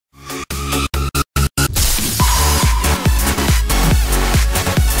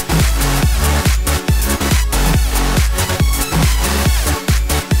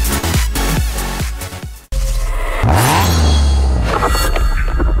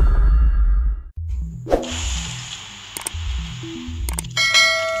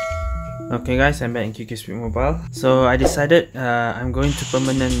Okay guys, I'm back in QQ Speed Mobile. So I decided I'm going to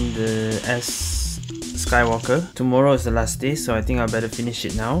permanent the S-skywalker. Tomorrow is the last day, so I think I better finish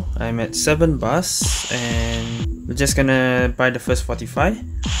it now. I'm at 7 bars and we're just gonna buy the first 45.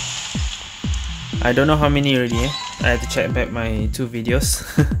 I don't know how many already, I had to check back my 2 videos.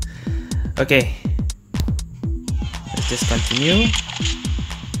 Okay, let's just continue.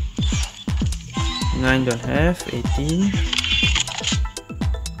 9 don't have, 18.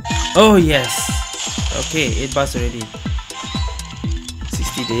 Oh yes! Okay, 8 bars already.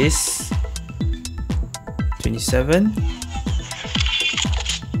 60 days. 27.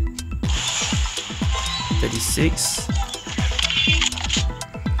 36.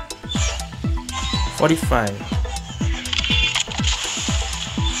 45.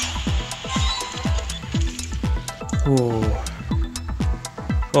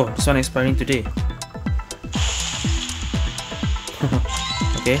 Oh, this one expiring today.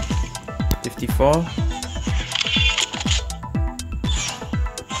 Okay. 54.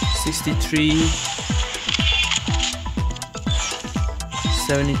 63.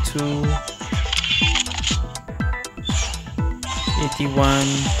 72. 81.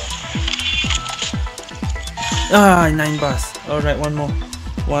 9 bars. Alright, one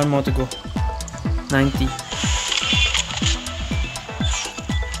more to go. 90.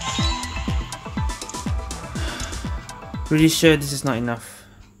 Pretty sure this is not enough.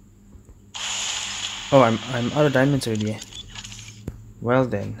 Oh, I'm out of diamonds already. Well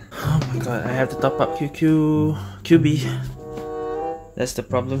then. Oh my god, I have to top up QB. That's the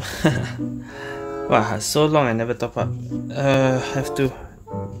problem. Wow, so long I never top up. Have to.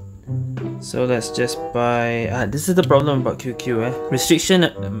 So let's just buy. This is the problem about QQ.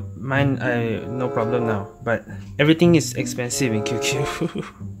 Restriction, mine, no problem now. But everything is expensive in QQ.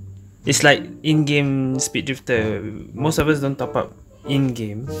 It's like in-game speed drifter. Most of us don't top up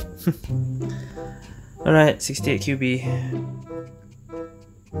in-game. Alright, 68 QB.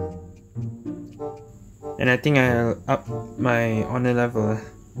 And I think I'll up my honor level.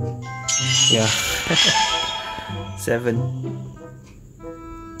 Yeah. 7.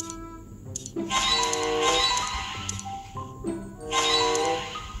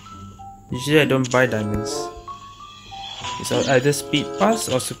 Usually I don't buy diamonds. It's either speed pass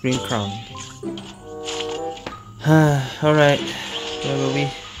or supreme crown. Alright, where were we?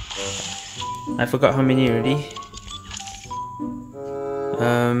 I forgot how many already.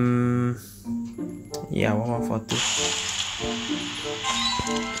 Yeah, 1142.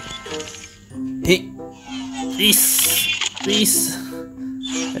 Hey, please.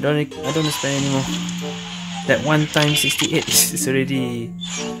 I don't want to spend anymore. That one time 68 is already.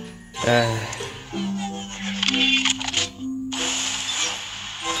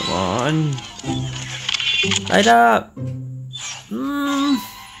 Come on, light up.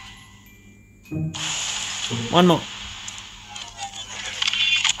 One more.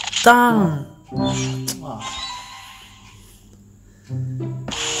 Dang.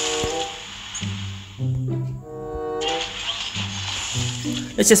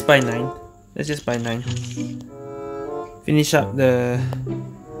 Let's just buy 9. Finish up the.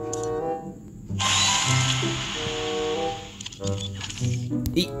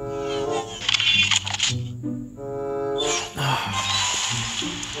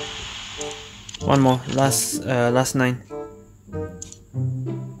 One more, last 9.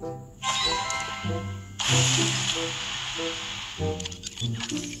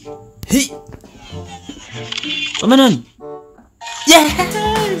 Hey! Permanent! Yes!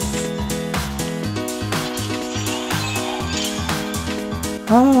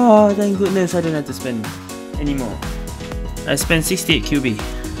 Oh, thank goodness I don't have to spend anymore. I spent 68 QB.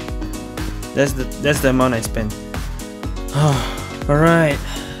 That's the amount I spent. Alright.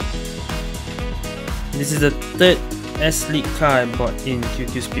 This is the 3rd S-League car I bought in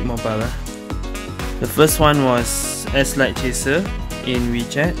QQ Speed Mobile. The first one was S-Light Chaser in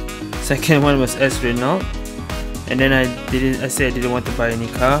WeChat. Second one was S-Renault. And then I said I didn't want to buy any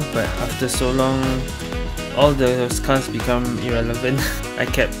car, but after so long, all those cars become irrelevant. I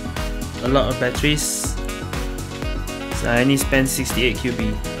kept a lot of batteries. So I only spent 68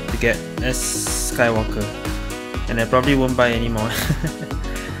 QB to get S-skywalker. And I probably won't buy anymore.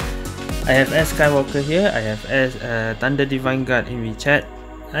 I have S-skywalker here, I have Thunder Divine Guard in WeChat.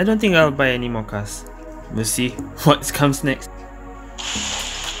 I don't think I'll buy any more cars. We'll see what comes next.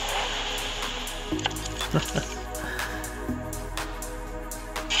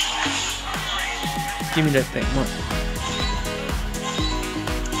 Give me that tech mod.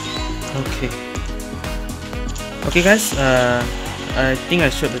 Okay guys, I think I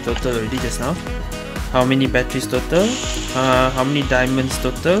showed the total already just now. How many batteries total, how many diamonds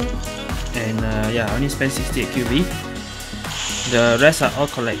total, and yeah, I only spent 68 QB. The rest are all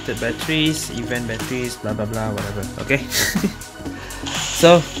collected batteries, event batteries, blah blah blah, whatever. Okay.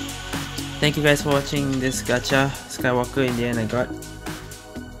 So thank you guys for watching this gacha Skywalker. In the end I got,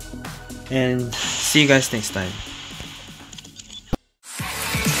 and see you guys next time.